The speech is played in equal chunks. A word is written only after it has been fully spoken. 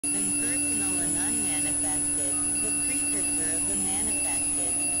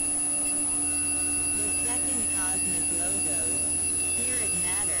cosmic logos, spirit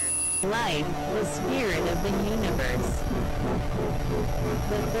matter, life, the spirit of the universe.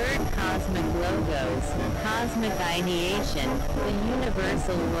 The third cosmic logos, cosmic ideation, the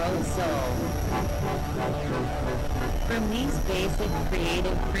universal world soul. From these basic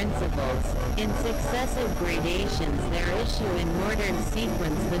creative principles, in successive gradations there issue in ordered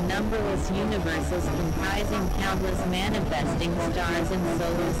sequence the numberless universes comprising countless manifesting stars and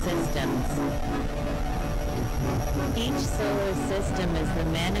solar systems. Each solar system is the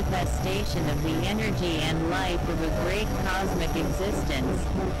manifestation of the energy and life of a great cosmic existence,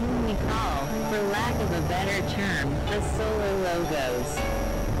 whom we call, for lack of a better term, the solar logos.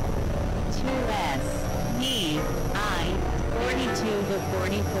 2s. P. I. 42 to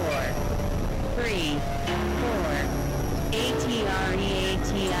 44. 3. 4.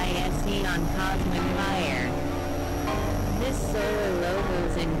 ATREATISE on cosmic fire. This solar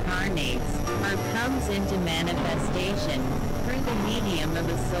logos incarnates, or comes into manifestation, through the medium of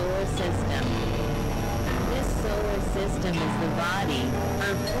a solar system. This solar system is the body,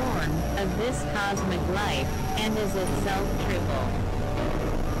 or form, of this cosmic life, and is itself triple.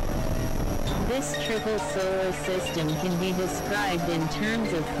 This triple solar system can be described in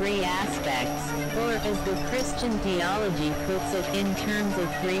terms of three aspects, or as the Christian theology puts it, in terms of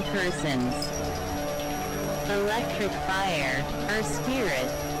three persons. Electric fire, or spirit.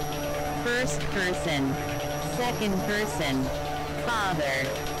 First person. Second person. Father.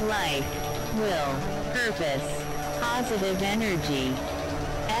 Life. Will. Purpose. Positive energy.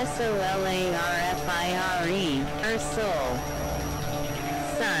 SOLARFIRE, or soul.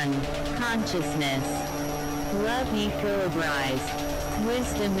 Son. Consciousness. Love equilibrized.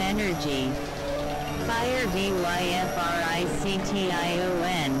 Wisdom energy. Fire BYFRICTION,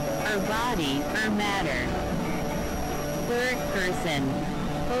 or body, or matter. Third person.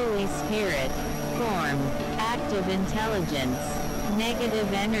 Holy Spirit. Form. Active intelligence.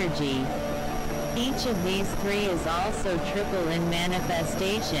 Negative energy. Each of these three is also triple in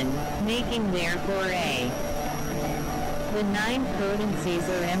manifestation, making therefore a. The 9 potencies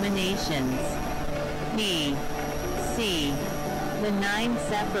or emanations. B. C. The 9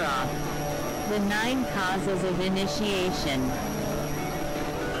 Sephiroth. The 9 causes of initiation.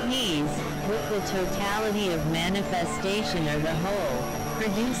 These, with the totality of manifestation or the whole,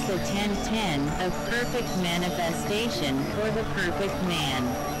 produce the 10-10 of perfect manifestation, or the perfect man.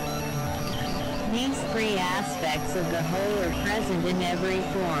 These three aspects of the whole are present in every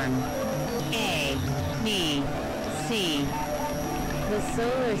form. A. B. C. The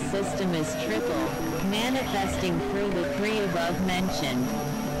solar system is triple, manifesting through the three above mentioned.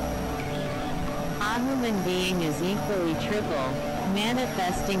 A human being is equally triple,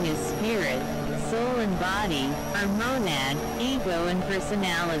 manifesting as spirit, soul and body, or monad, ego and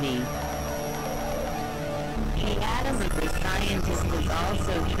personality. The atom of the scientist is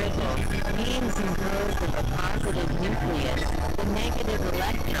also triple, being composed of a positive nucleus, the negative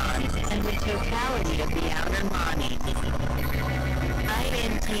electrons, and the totality of the outer body.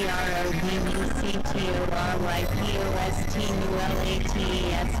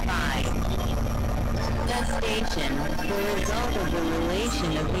 INTROBUCTORYPOSTULATES 5. Gestation, the result of the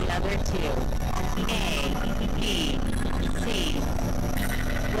relation of the other two. A, B, C.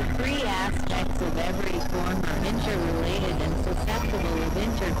 The three aspects of every form are interrelated and susceptible of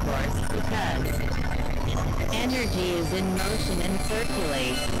intercourse because energy is in motion and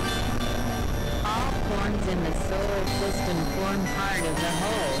circulates. All forms in the solar system form part of the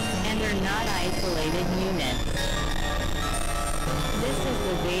whole, and are not isolated units. This is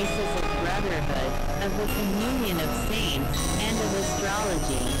the basis of brotherhood, of the communion of saints, and of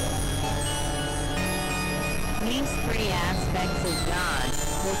astrology. These three aspects of God,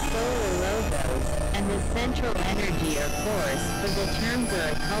 the solar logos, and the central energy or force, for the terms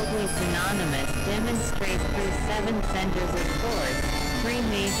are occultly synonymous, demonstrate through 7 centers of force, 3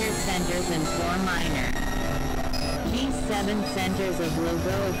 major centers and 4 minor. These 7 centers of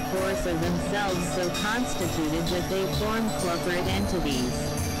logoic force are themselves so constituted that they form corporate entities.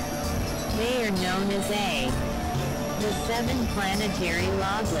 They are known as A. The 7 planetary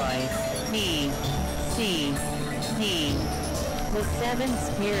logoi. B. C. D. The 7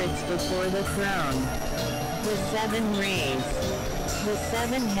 spirits before the throne. The 7 rays. The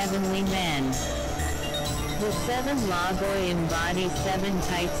 7 heavenly men. The 7 logoi embody 7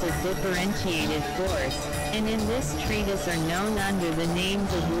 types of differentiated force, and in this treatise are known under the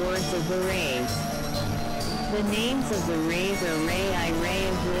names of lords of the rays. The names of the rays are Ray I, ray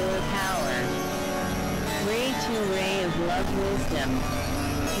of will or power. Ray 2, ray of love wisdom.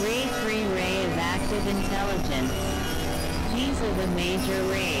 Ray 3, ray of active intelligence. These are the major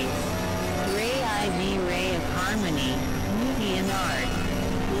rays. Ray IV ray of harmony, beauty and art.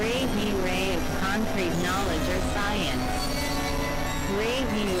 Ray V ray of concrete knowledge or science. Ray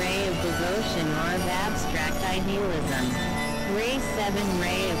V ray of devotion or of abstract idealism. Ray 7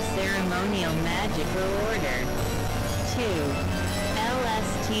 ray of ceremonial magic or order. 2.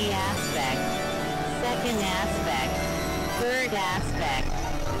 LST aspect. Second aspect. Third aspect.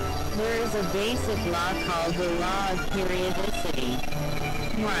 There is a basic law called the law of periodicity.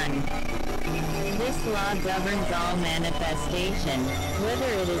 1. This law governs all manifestation, whether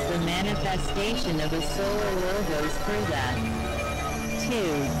it is the manifestation of a solar logos for the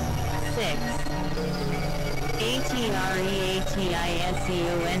 2. 6.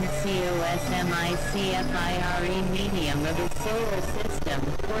 ATREATISEONCOSMICFIRE medium of a solar system,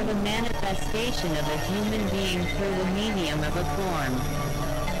 or the manifestation of a human being through the medium of a form.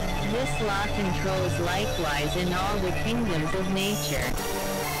 This law controls likewise in all the kingdoms of nature.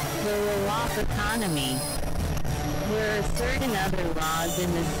 The law of economy. There are certain other laws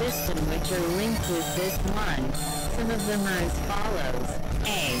in the system which are linked with this one. Some of them are as follows.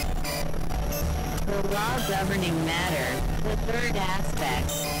 A. The law governing matter, the third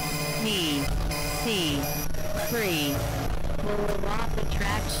aspect. B. C. 3. The law of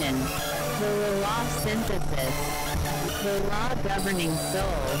attraction. The law of synthesis. The law governing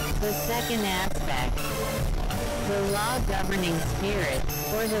soul, the second aspect. The law governing spirit,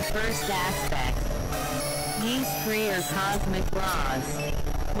 or the first aspect. These three are cosmic laws.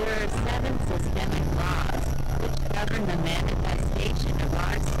 There are 7 systemic laws, which govern the manifestation of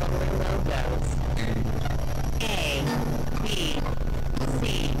our solar logos. A, B,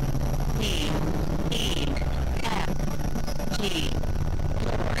 C, D, E, F, G.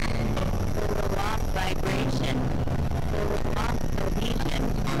 4. The law of vibration. The law of cohesion.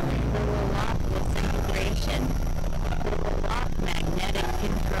 The law of disintegration. The law of magnetic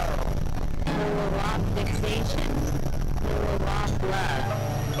control. The law of fixation. The law of love.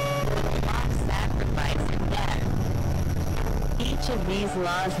 The law of sacrifice and death. Each of these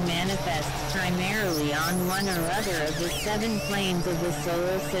laws manifests primarily on one or other of the 7 planes of the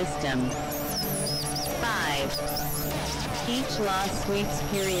solar system. 5. Each law sweeps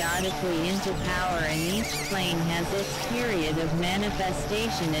periodically into power, and each plane has its period of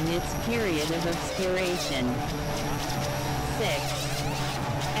manifestation and its period of obscuration. 6.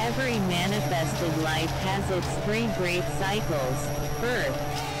 Every manifested life has its 3 great cycles: birth,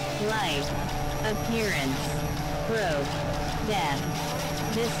 life, appearance, growth, death,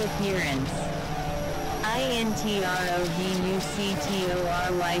 disappearance.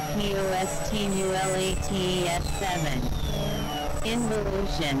 INTROVUCTORYPOSTNULATES 7.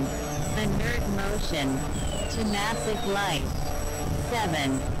 Involution, inert motion, tamasic life.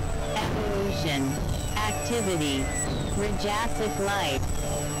 7. Evolution, activity, rajasic life,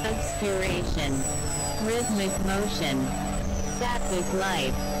 obscuration, rhythmic motion, sattvic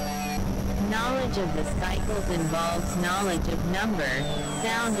life. Knowledge of the cycles involves knowledge of number,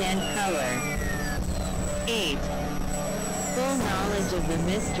 sound and color. 8. Full knowledge of the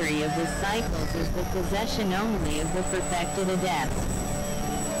mystery of the cycles is the possession only of the perfected adept.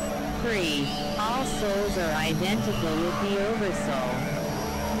 3. All souls are identical with the Oversoul.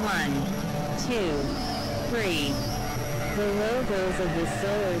 1, 2, 3. The logos of the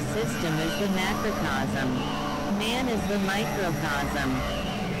solar system is the macrocosm. Man is the microcosm.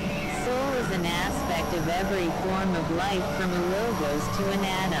 Soul is an aspect of every form of life, from a logos to an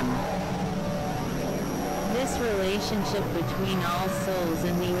atom. This relationship between all souls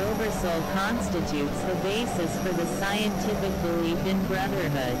and the Oversoul constitutes the basis for the scientific belief in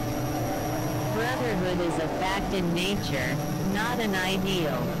brotherhood. Brotherhood is a fact in nature, not an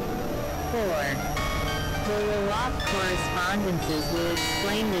ideal. 4. The law of correspondences will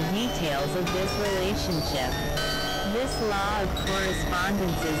explain the details of this relationship. This law of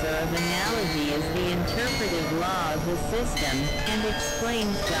correspondences or of analogy is the interpretive law of the system, and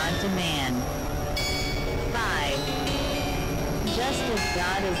explains God to man. 5. Just as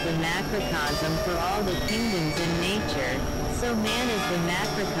God is the macrocosm for all the kingdoms in nature, so man is the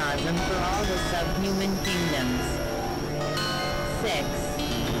macrocosm for all the subhuman kingdoms. 6.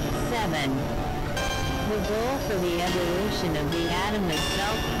 7. The goal for the evolution of the atom is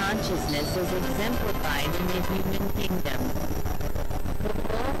self-consciousness as exemplified in the human kingdom. The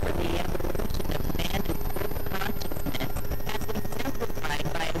goal for the evolution of man is self-consciousness, as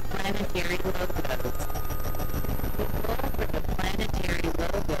exemplified by the planetary logos. The goal for the planetary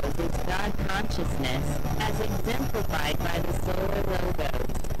logos is God consciousness, as exemplified by the solar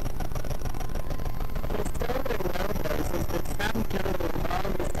logos. The solar logos is the sum total of all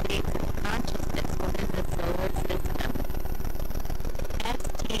the states of consciousness within the solar system.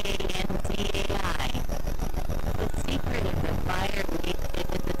 STANCE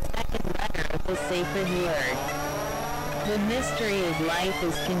sacred word. The mystery of life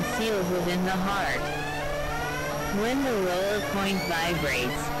is concealed within the heart. When the lower point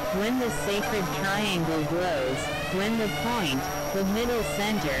vibrates, when the sacred triangle glows, when the point, the middle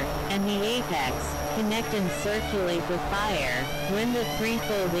center, and the apex connect and circulate the fire, when the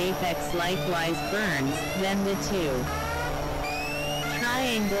threefold apex likewise burns, then the two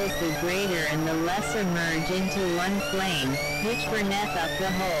triangles, the greater and the lesser, merge into one flame, which burneth up the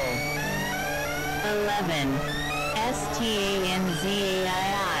whole. 11. Stanzai.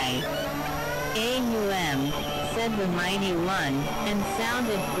 Aum, said the Mighty One, and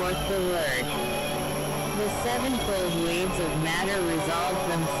sounded forth the word. The sevenfold waves of matter resolved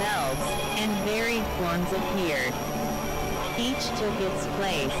themselves, and varied forms appeared. Each took its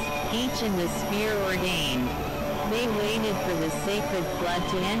place, each in the sphere ordained. They waited for the sacred flood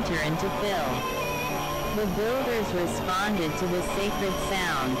to enter and to fill. The builders responded to the sacred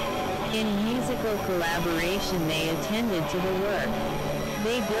sound. In musical collaboration they attended to the work.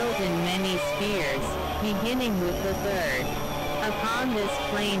 They built in many spheres, beginning with the third. Upon this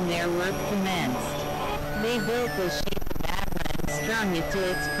plane their work commenced. They built the sheep of Atma and strung it to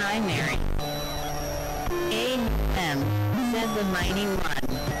its primary. Amen, said the Mighty One.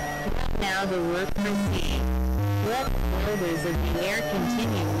 Let now the work proceed. Let the builders of the air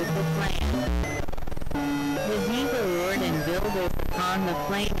continue with the plan. The Diva Lord and builders upon the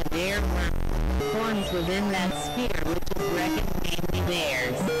plane of air were forms within that sphere which is reckoned mainly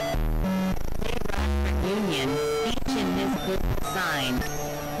theirs. They wrought for union, each in his good sign.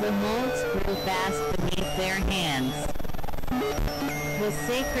 The molds grew fast beneath their hands. The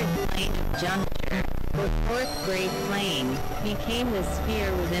sacred plane of juncture, the fourth great plane, became the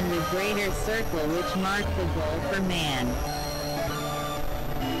sphere within the greater circle which marked the goal for man.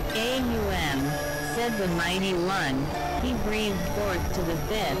 Aum, said the Mighty One, he breathed forth to the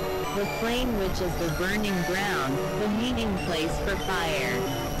fifth, the plane which is the burning ground, the meeting place for fire.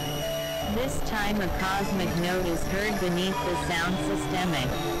 This time a cosmic note is heard beneath the sound systemic.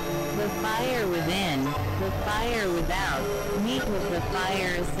 The fire within, the fire without, meet with the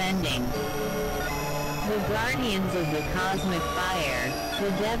fire ascending. The guardians of the cosmic fire,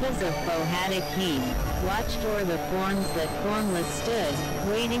 the devas of Pohatic heat, watched o'er the forms that formless stood,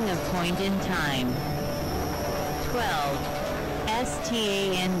 waiting a point in time. 12.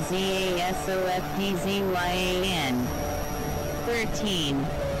 Stanzasofdzyan. 13.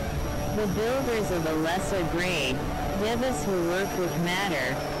 The builders of a lesser grade, devas who work with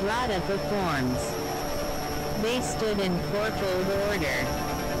matter, wrought at the forms. They stood in fourfold order.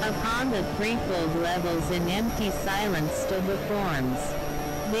 Upon the threefold levels in empty silence stood the forms.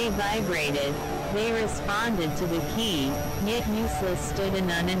 They vibrated, they responded to the key, yet useless stood and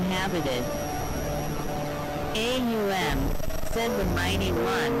uninhabited. Aum, said the Mighty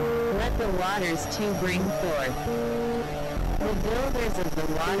One, let the waters too bring forth. The builders of the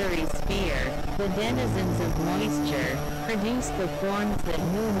watery sphere, the denizens of moisture, produced the forms that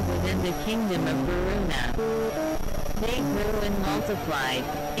moved within the kingdom of Varuna. They grew and multiplied,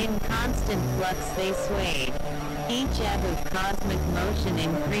 in constant flux they swayed. Each ebb of cosmic motion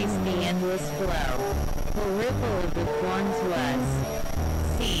increased the endless flow. The ripple of the forms was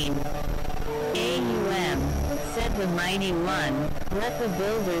seen. Aum, said the Mighty One, let the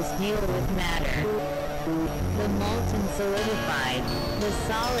builders deal with matter. The molten solidified, the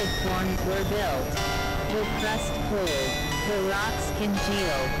solid forms were built. The crust cooled, the rocks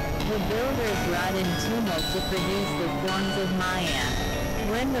congealed. The builders wrought in tumult to produce the forms of Maya.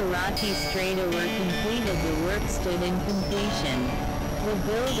 When the rocky strata were completed, the work stood in completion. The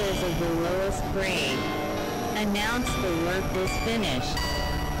builders of the lowest grade announced the work was finished.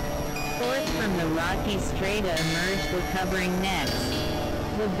 Forth from the rocky strata emerged the covering next.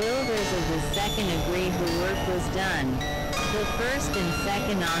 The builders of the second agreed the work was done. The first and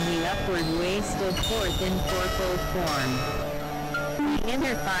second on the upward way stood forth in fourfold form. The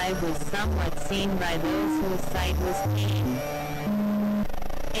inner five was somewhat seen by those whose sight was keen.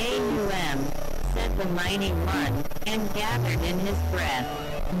 Aum, said the Mighty One, and gathered in his breath.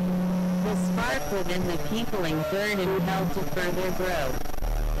 The spark within the peopling third impelled to further growth.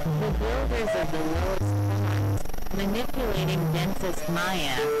 The builders of the lowest forms, manipulating densest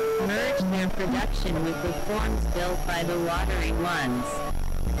Maya, merged their production with the forms built by the watery ones.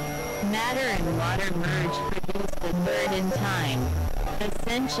 Matter and water merged produced the third in time.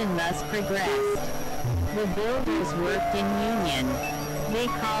 Ascension thus progressed. The builders worked in union. They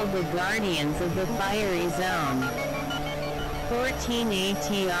called the guardians of the fiery zone. 14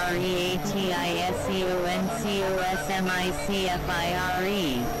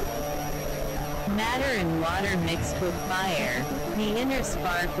 Atreatiseoncosmicfire. Matter and water mixed with fire, the inner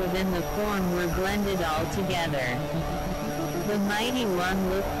spark within the form were blended all together. The mighty one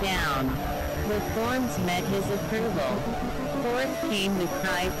looked down. The forms met his approval. Forth came the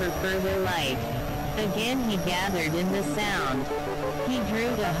cry for further light. Again he gathered in the sound. He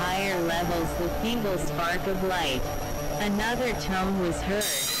drew to higher levels the feeble spark of light. Another tone was heard,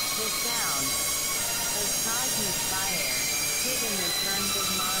 the sound of cosmic fire, hid in the sons of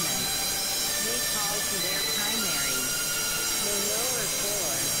Manas. They called to their primary. The lower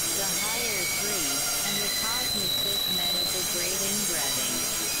four, the higher three, and the cosmic fifth met at the great inbreathing.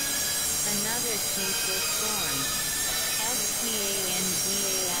 Another shape was formed.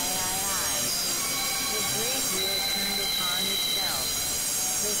 Spanzai. The great wheel turned upon itself.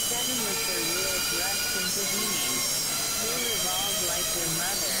 The seven with their wheels rushed into being. They revolved like their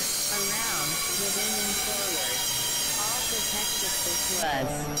mother, around, within and forward. All protective this was.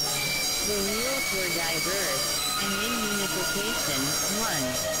 The wheels were diverse, and in unification, one.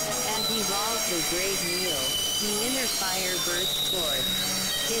 As evolved the great wheel, the inner fire burst forth.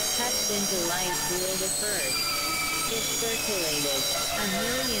 It touched into life's wheel the first. It circulated. A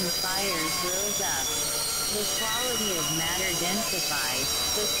million fires rose up. The quality of matter densified.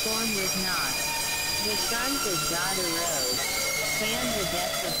 The form was not. The sons of God arose. Fanned the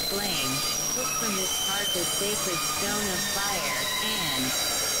depth of flame. Took from its heart the sacred stone of fire, and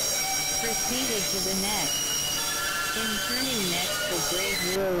proceeded to the next. In turning next the great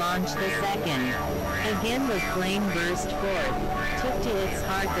wheel launched the second. Again the flame burst forth, took to its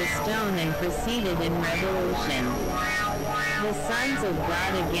heart the stone and proceeded in revolution. The sons of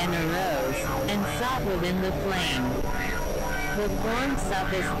God again arose, and sought within the flame. The form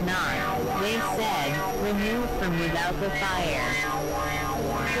sufficed not, they said, remove from without the fire.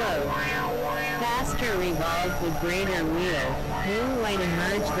 Quote, faster revolved the greater wheel, blue-white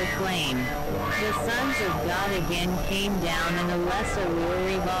emerged the flame. The sons of God again came down and a lesser wheel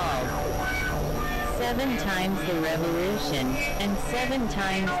revolved. 7 times the revolution, and 7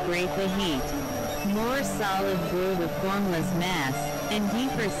 times great the heat. More solid grew the formless mass, and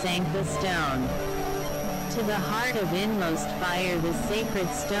deeper sank the stone. To the heart of inmost fire the sacred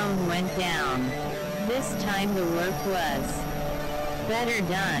stone went down. This time the work was better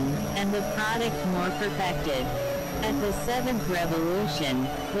done, and the product more perfected. At the 7th revolution,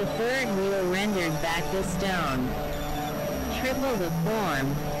 the 3rd wheel rendered back the stone. Triple the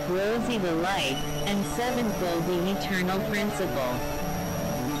form, rosy the light, and 7-fold the eternal principle.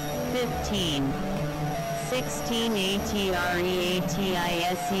 15. 16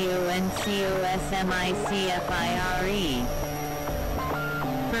 ATREATISEONCOSMICFIRE.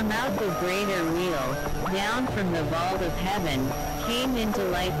 From out the greater wheel, down from the vault of heaven, came into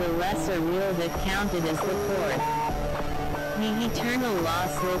light the lesser wheel that counted as the 4th. The eternal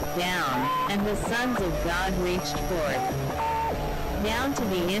loss looked down, and the sons of God reached forth. Down to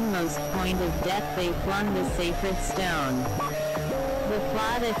the inmost point of death they flung the sacred stone. The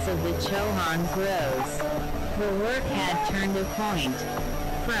plaudits of the Chohans rose. The work had turned a point.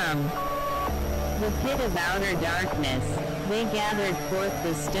 From the pit of outer darkness, they gathered forth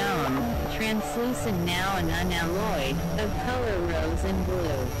the stone, translucent now and unalloyed, of color rose and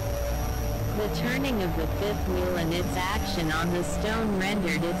blue. The turning of the 5th wheel and its action on the stone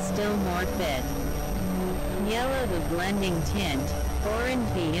rendered it still more fit. Yellow the blending tint, orange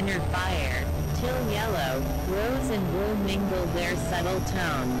the inner fire, till yellow, rose and blue mingled their subtle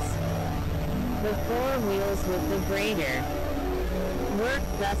tones. The 4 wheels with the greater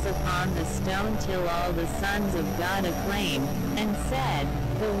worked thus upon the stone till all the sons of God acclaimed, and said,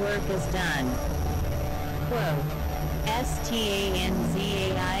 the work is done. Quote,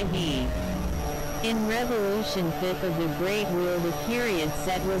 STANZAIV. In revolution 5th of the great wheel the period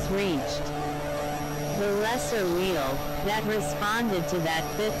set was reached. The lesser wheel, that responded to that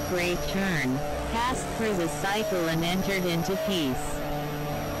 5th great turn, passed through the cycle and entered into peace.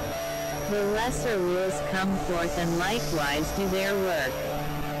 The lesser wheels come forth and likewise do their work.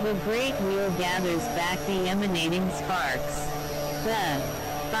 The great wheel gathers back the emanating sparks. The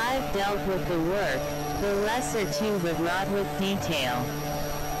 5 dealt with the work, the lesser 2 but wrought with detail.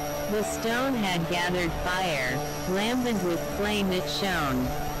 The stone had gathered fire, lambent with flame it shone.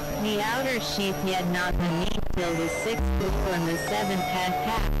 The outer sheath yet not beneath till the 6th wheel and the 7th had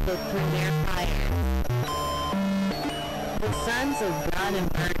passed it through their fire. The sons of God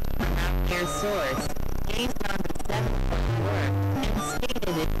emerged from out their source, gazed on the 7th work, and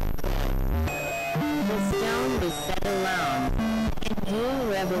stated it. The stone was set alone. In dual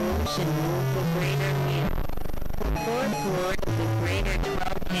revolution moved the greater wheel. The 4th lord of the greater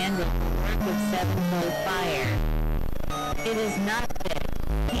 12 handled the work of 7-fold fire. It is not fit,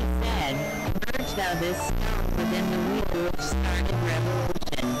 he said, merge thou this stone within the wheel which started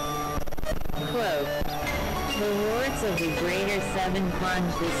revolution. Quote, the lords of the greater seven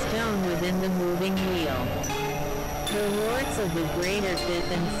plunge the stone within the moving wheel. The lords of the greater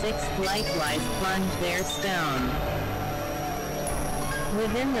fifth and sixth likewise plunge their stone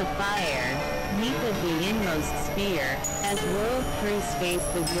within the fire, neath of the inmost sphere, as wove through space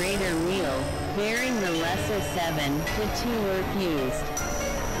the greater wheel, bearing the lesser seven, the two were fused.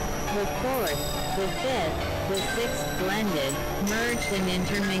 The fourth, the fifth, the sixth blended, merged and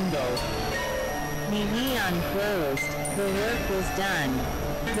intermingled. The eon closed, the work was done.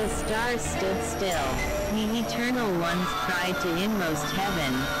 The stars stood still, the eternal ones cried to inmost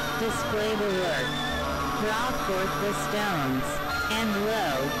heaven, display the work. Draw forth the stones, and lo,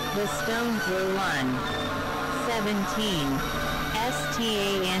 the stones were one. 17.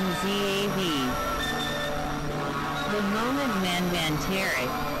 Stanzav. The moment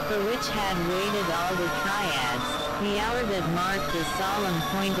manvantaric, for which had waited all the triads, the hour that marked the solemn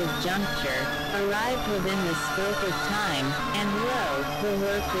point of juncture, arrived within the scope of time, and lo, the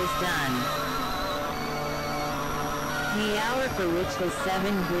work was done. The hour for which the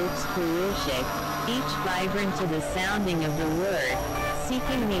seven groups Purushik, each vibrant to the sounding of the word,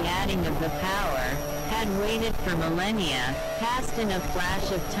 seeking the adding of the power, had waited for millennia, passed in a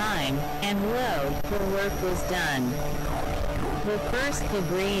flash of time, and lo, the work was done. The first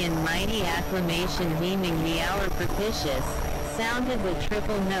degree in mighty acclamation deeming the hour propitious, sounded the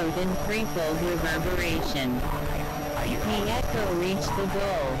triple note in threefold reverberation. The echo reached the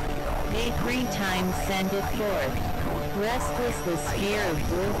goal. They 3 times sent it forth. Restless the sphere of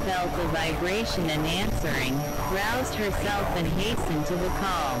blue felt the vibration and answering, roused herself and hastened to the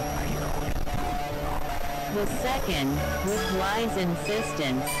call. The second, with wise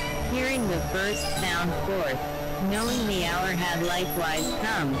insistence, hearing the first sound forth, knowing the hour had likewise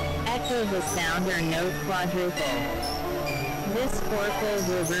come, echoed the sounder note quadruple. This fourfold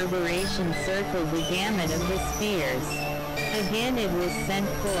reverberation circled the gamut of the spheres. Again it was sent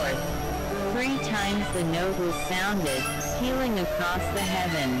forth. 3 times the note was sounded, pealing across the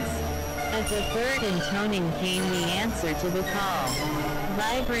heavens. At the third intoning came the answer to the call.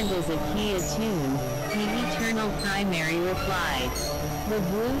 Vibrant as a key attuned, the eternal primary replied. The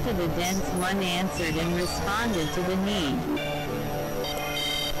blue to the dense one answered and responded to the need.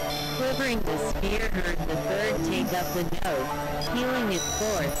 Quivering the sphere heard the third take up the note, pealing it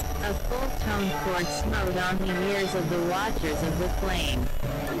forth, a full-toned chord smote on the ears of the watchers of the flame.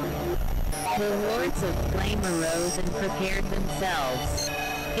 The lords of flame arose and prepared themselves.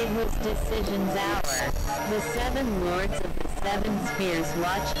 It was decision's hour. The 7 lords of the 7 spheres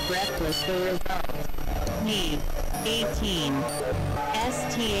watched breathless the result. Me. 18.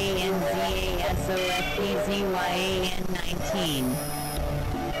 Stanzasoftzyan 19.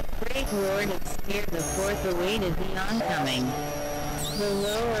 Great Lord of Sphere the fourth awaited the oncoming. The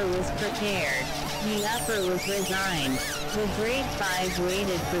lower was prepared. The upper was resigned. The great 5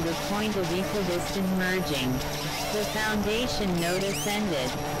 waited for the point of equidistant merging. The foundation note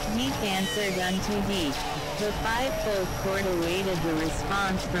ascended. Deep answered unto deep. The 5-fold chord awaited the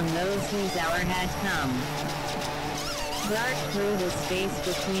response from those whose hour had come. Dark through the space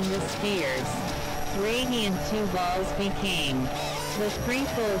between the spheres. Radiant 2 balls became. The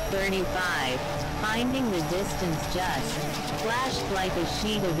threefold 35, finding the distance just, flashed like a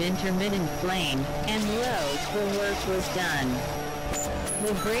sheet of intermittent flame, and lo, the work was done.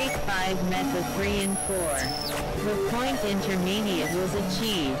 The great 5 met the 3 and 4. The point intermediate was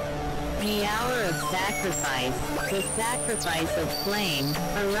achieved. The hour of sacrifice, the sacrifice of flame,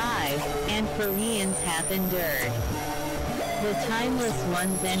 arrived, and for eons hath endured. The timeless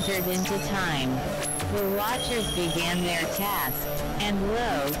ones entered into time. The watchers began their task, and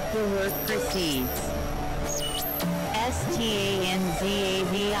lo, the work proceeds.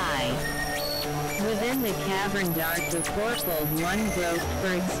 Stanzavi. Within the cavern dark the fourfold one groped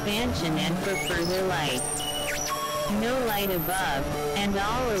for expansion and for further light. No light above, and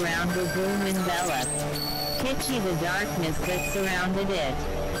all around the gloom enveloped. Pitchy the darkness that surrounded it.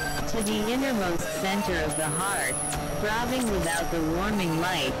 To the innermost center of the heart, throbbing without the warming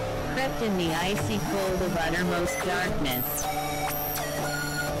light, crept in the icy cold of uttermost darkness.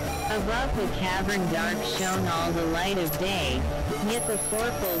 Above the cavern dark shone all the light of day, yet the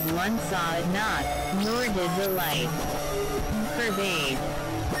fourfold one saw it not, nor did the light pervade.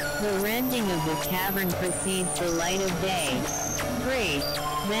 The rending of the cavern precedes the light of day. Great,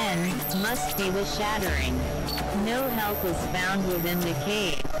 then, must be the shattering. No help was found within the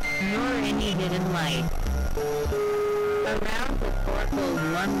cave, nor any hidden light. Around the fourfold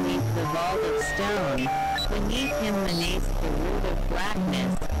one leaped the vault of stone, Beneath him emanates the root of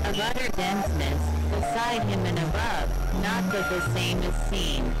blackness, of utter denseness, beside him and above, not that the same is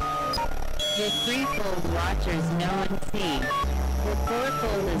seen. The threefold watchers know and see. The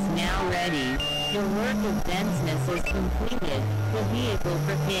fourfold is now ready, the work of denseness is completed, the vehicle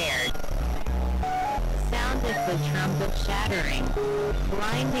prepared. Soundeth the trumpet shattering,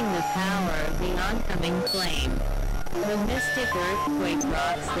 blinding the power of the oncoming flame. The mystic earthquake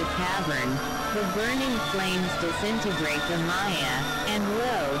rocks the cavern, the burning flames disintegrate the Maya, and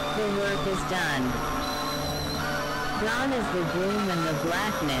lo, the work is done. Gone is the gloom and the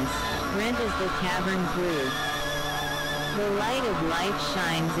blackness, rent is the cavern's roof. The light of life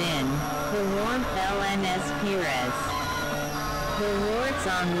shines in, the warmth LNS Pires. The lords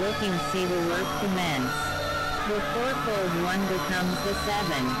on looking see the work commence. The fourfold one becomes the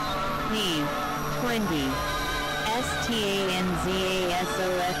seven. Eve, 20.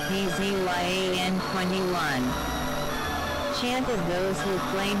 STANZASOFPZYAN 21. Chant of those who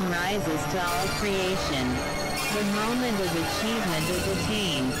flame rises to all creation. The moment of achievement is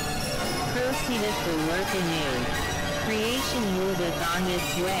attained. Proceedeth the work anew. Creation moveth on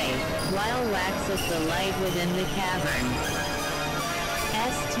its way, while waxeth the light within the cavern.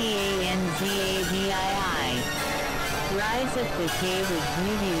 STANZAVII. Riseth the cave of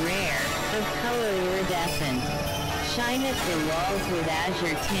beauty rare, of color iridescent. Shineth the walls with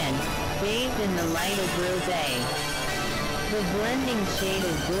azure tint, bathed in the light of rosé. The blending shade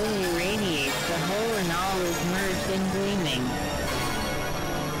of blue irradiates the whole and all is merged in gleaming.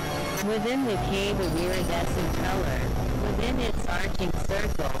 Within the cave of iridescent color, within its arching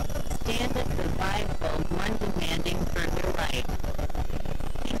circle, standeth the fivefold one demanding further light.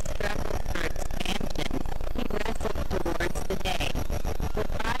 He struggled for expansion, he wrestled towards the day. The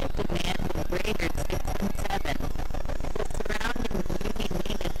five demand the greater six and seven. The surrounding beauty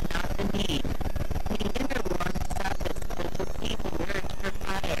needeth not the need. The inner warmth suffers but to feed the urge for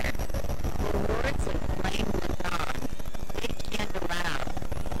fire. The lords of flame look on. They can't allow.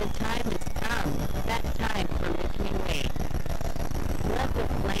 The time is come, that time for which we wait. Let the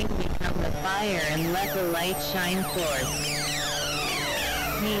flame become the fire and let the light shine forth.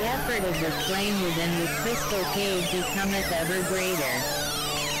 The effort of the flame within the crystal cave becometh ever greater.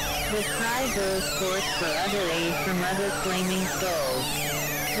 The cry goes forth for other aid from other flaming souls.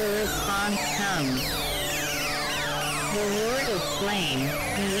 The response comes. The Lord of Flame,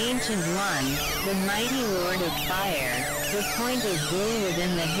 the Ancient One, the Mighty Lord of Fire, the point of blue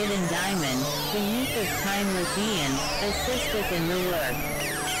within the hidden diamond, the youth of timeless Eon, assisteth in the work.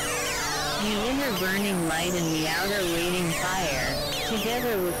 The inner burning light and the outer waiting fire,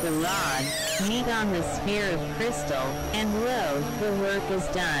 together with the rod, meet on the sphere of crystal, and lo, the work is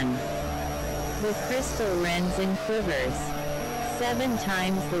done. The crystal rends and quivers. 7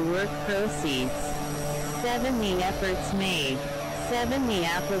 times the work proceeds. 7 the efforts made. 7 the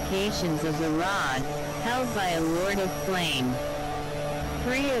applications of the rod, held by a Lord of Flame.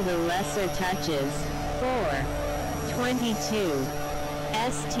 3 are the lesser touches. 4. 22.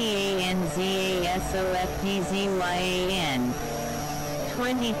 STANZASOFPZYAN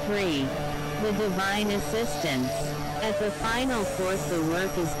 23. The Divine Assistance. At the final fourth the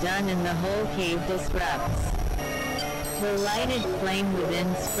work is done and the whole cave disrupts. The lighted flame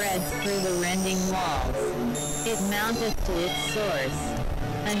within spreads through the rending walls. It mounteth to its source.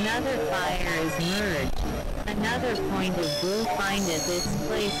 Another fire is merged. Another point of blue findeth its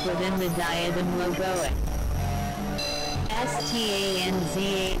place within the diadem logoic.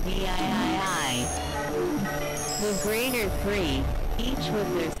 STANZAVII. The greater 3, each with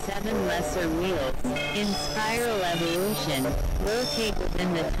their 7 lesser wheels, in spiral evolution, rotate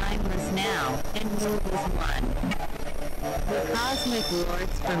within the timeless now, and move as one. The cosmic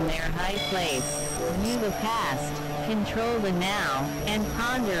lords from their high place, view the past, control the now, and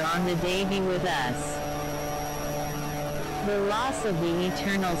ponder on the day be with us. The loss of the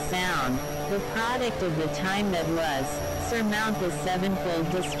eternal sound, the product of the time that was, surmount the sevenfold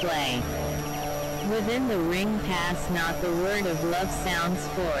display. Within the ring pass not the word of love sounds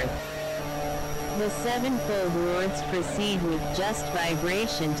forth. The sevenfold lords proceed with just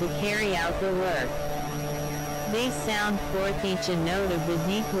vibration to carry out the work. They sound forth each a note of the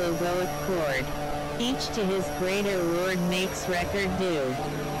deep logoic chord. Each to his greater Lord makes record due.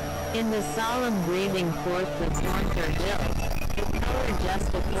 In the solemn breathing forth the horns are built, the color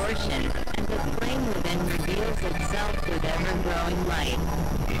just a portion, and the flame within reveals itself with ever-growing light.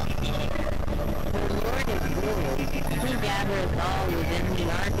 The Lord of Blue, who gathereth all within the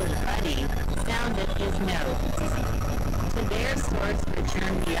ark of Viddy, soundeth his notes. To their source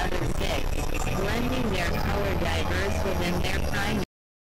return the other 6, blending their color diverse within their prime